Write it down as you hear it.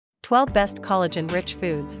12 Best Collagen-Rich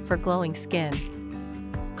Foods for Glowing Skin.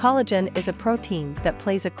 Collagen is a protein that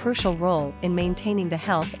plays a crucial role in maintaining the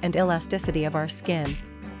health and elasticity of our skin.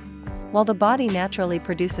 While the body naturally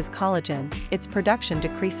produces collagen, its production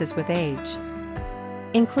decreases with age.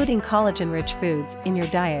 Including collagen-rich foods in your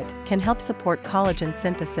diet can help support collagen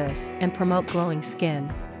synthesis and promote glowing skin.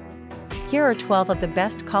 Here are 12 of the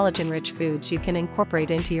best collagen-rich foods you can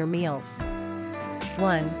incorporate into your meals.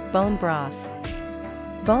 1. Bone broth.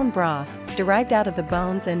 Bone broth, derived out of the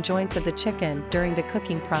bones and joints of the chicken during the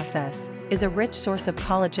cooking process, is a rich source of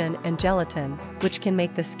collagen and gelatin, which can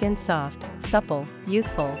make the skin soft, supple,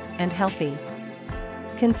 youthful, and healthy.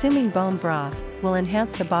 Consuming bone broth will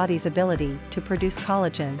enhance the body's ability to produce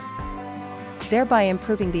collagen, thereby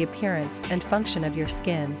improving the appearance and function of your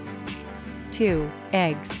skin. 2.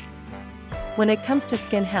 Eggs. When it comes to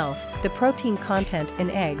skin health, the protein content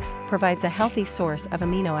in eggs provides a healthy source of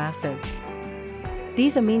amino acids.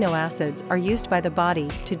 These amino acids are used by the body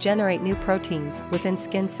to generate new proteins within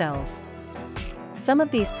skin cells. Some of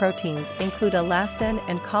these proteins include elastin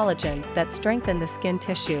and collagen that strengthen the skin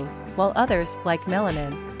tissue, while others, like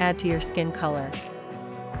melanin, add to your skin color.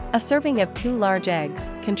 A serving of 2 large eggs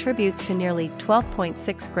contributes to nearly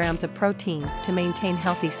 12.6 grams of protein to maintain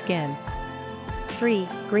healthy skin. 3.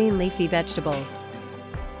 Green leafy vegetables.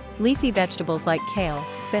 Leafy vegetables like kale,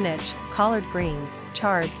 spinach, collard greens,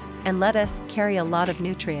 chards, and lettuce carry a lot of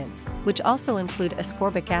nutrients, which also include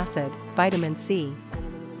ascorbic acid, vitamin C.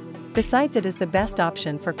 Besides, it is the best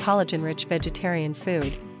option for collagen-rich vegetarian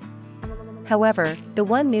food. However, the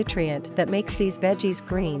one nutrient that makes these veggies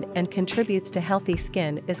green and contributes to healthy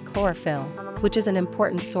skin is chlorophyll, which is an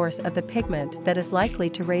important source of the pigment that is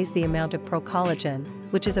likely to raise the amount of procollagen,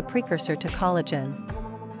 which is a precursor to collagen.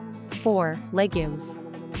 4. Legumes.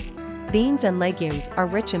 Beans and legumes are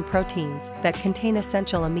rich in proteins that contain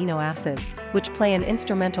essential amino acids, which play an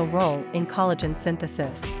instrumental role in collagen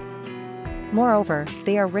synthesis. Moreover,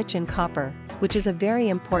 they are rich in copper, which is a very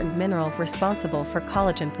important mineral responsible for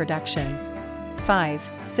collagen production. 5.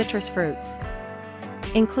 Citrus fruits.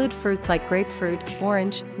 Include fruits like grapefruit,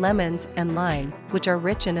 orange, lemons, and lime, which are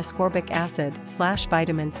rich in ascorbic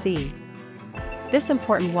acid/vitamin C. This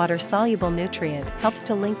important water-soluble nutrient helps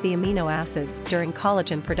to link the amino acids during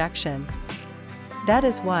collagen production. That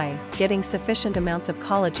is why getting sufficient amounts of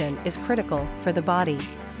collagen is critical for the body.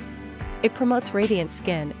 It promotes radiant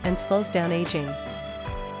skin and slows down aging.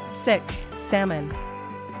 6. Salmon.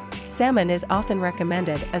 Salmon is often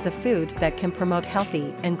recommended as a food that can promote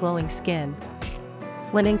healthy and glowing skin.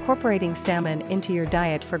 When incorporating salmon into your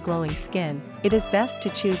diet for glowing skin, it is best to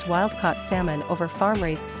choose wild-caught salmon over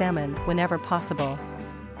farm-raised salmon whenever possible.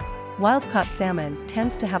 Wild-caught salmon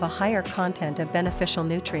tends to have a higher content of beneficial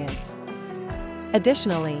nutrients.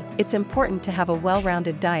 Additionally, it's important to have a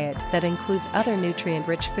well-rounded diet that includes other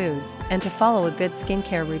nutrient-rich foods and to follow a good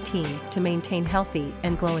skincare routine to maintain healthy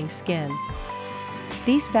and glowing skin.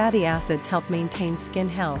 These fatty acids help maintain skin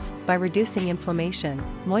health by reducing inflammation,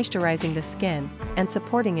 moisturizing the skin, and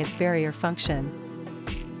supporting its barrier function.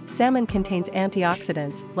 Salmon contains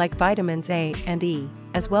antioxidants like vitamins A and E,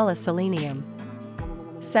 as well as selenium.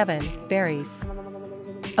 7. Berries.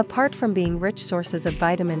 Apart from being rich sources of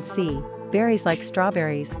vitamin C, berries like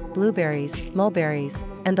strawberries, blueberries, mulberries,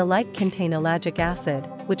 and the like contain ellagic acid,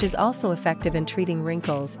 which is also effective in treating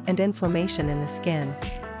wrinkles and inflammation in the skin.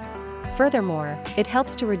 Furthermore, it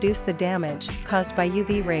helps to reduce the damage caused by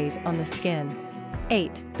UV rays on the skin.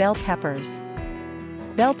 8. Bell peppers.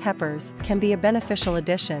 Bell peppers can be a beneficial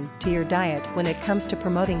addition to your diet when it comes to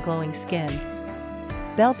promoting glowing skin.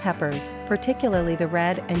 Bell peppers, particularly the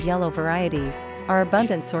red and yellow varieties, are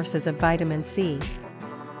abundant sources of vitamin C.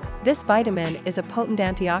 This vitamin is a potent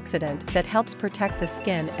antioxidant that helps protect the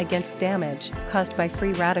skin against damage caused by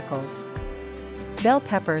free radicals. Bell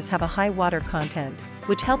peppers have a high water content,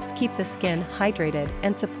 which helps keep the skin hydrated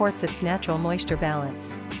and supports its natural moisture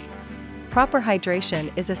balance. Proper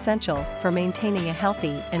hydration is essential for maintaining a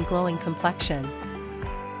healthy and glowing complexion.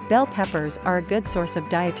 Bell peppers are a good source of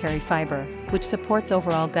dietary fiber, which supports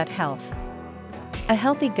overall gut health. A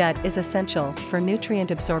healthy gut is essential for nutrient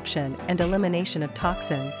absorption and elimination of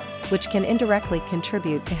toxins, which can indirectly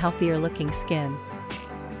contribute to healthier-looking skin.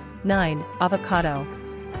 9. Avocado.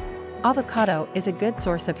 Avocado is a good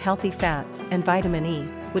source of healthy fats and vitamin E,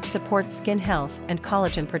 which supports skin health and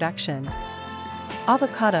collagen production.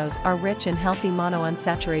 Avocados are rich in healthy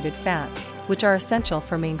monounsaturated fats, which are essential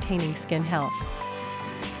for maintaining skin health.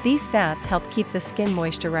 These fats help keep the skin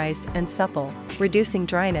moisturized and supple, reducing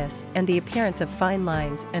dryness and the appearance of fine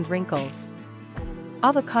lines and wrinkles.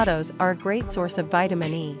 Avocados are a great source of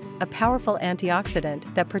vitamin E, a powerful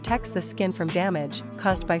antioxidant that protects the skin from damage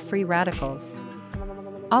caused by free radicals.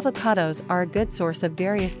 Avocados are a good source of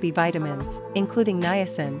various B vitamins, including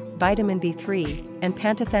niacin, vitamin B3, and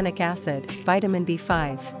pantothenic acid, vitamin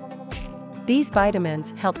B5. These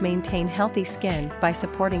vitamins help maintain healthy skin by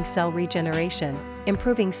supporting cell regeneration,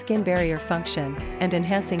 improving skin barrier function, and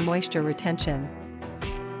enhancing moisture retention.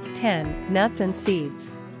 10. Nuts and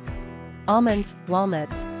seeds. Almonds,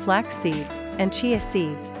 walnuts, flax seeds, and chia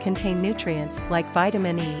seeds contain nutrients like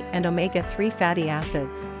vitamin E and omega-3 fatty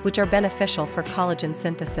acids, which are beneficial for collagen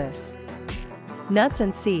synthesis. Nuts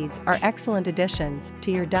and seeds are excellent additions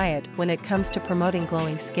to your diet when it comes to promoting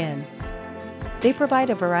glowing skin. They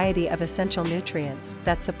provide a variety of essential nutrients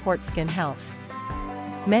that support skin health.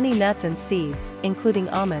 Many nuts and seeds, including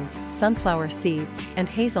almonds, sunflower seeds, and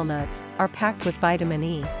hazelnuts, are packed with vitamin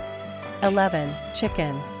E. 11.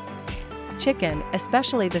 Chicken. Chicken,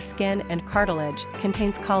 especially the skin and cartilage,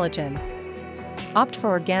 contains collagen. Opt for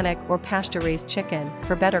organic or pasture-raised chicken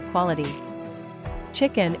for better quality.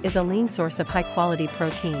 Chicken is a lean source of high-quality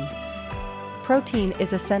protein. Protein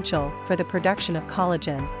is essential for the production of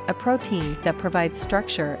collagen, a protein that provides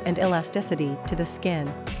structure and elasticity to the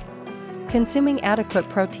skin. Consuming adequate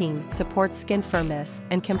protein supports skin firmness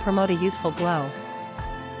and can promote a youthful glow.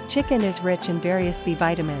 Chicken is rich in various B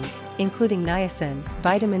vitamins, including niacin,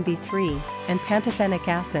 vitamin B3, and pantothenic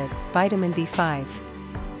acid, vitamin B5.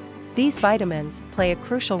 These vitamins play a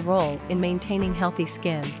crucial role in maintaining healthy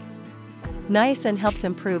skin. Niacin helps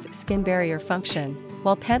improve skin barrier function,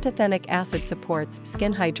 while pantothenic acid supports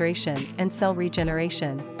skin hydration and cell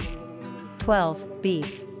regeneration. 12.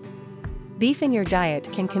 Beef. Beef in your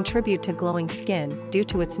diet can contribute to glowing skin due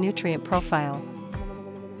to its nutrient profile.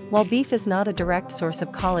 While beef is not a direct source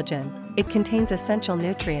of collagen, it contains essential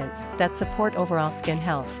nutrients that support overall skin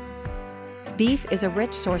health. Beef is a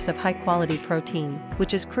rich source of high-quality protein,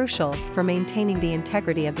 which is crucial for maintaining the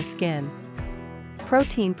integrity of the skin.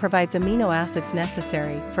 Protein provides amino acids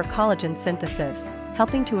necessary for collagen synthesis,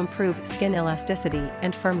 helping to improve skin elasticity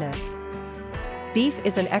and firmness. Beef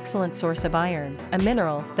is an excellent source of iron, a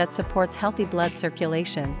mineral that supports healthy blood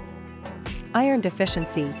circulation. Iron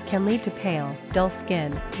deficiency can lead to pale, dull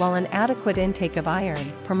skin, while an adequate intake of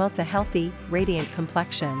iron promotes a healthy, radiant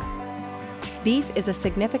complexion. Beef is a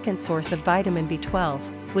significant source of vitamin B12,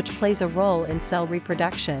 which plays a role in cell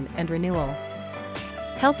reproduction and renewal.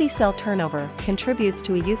 Healthy cell turnover contributes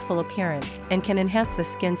to a youthful appearance and can enhance the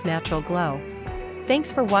skin's natural glow.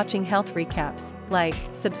 Thanks for watching Health Recaps. Like,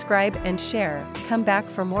 subscribe, and share. Come back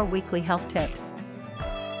for more weekly health tips.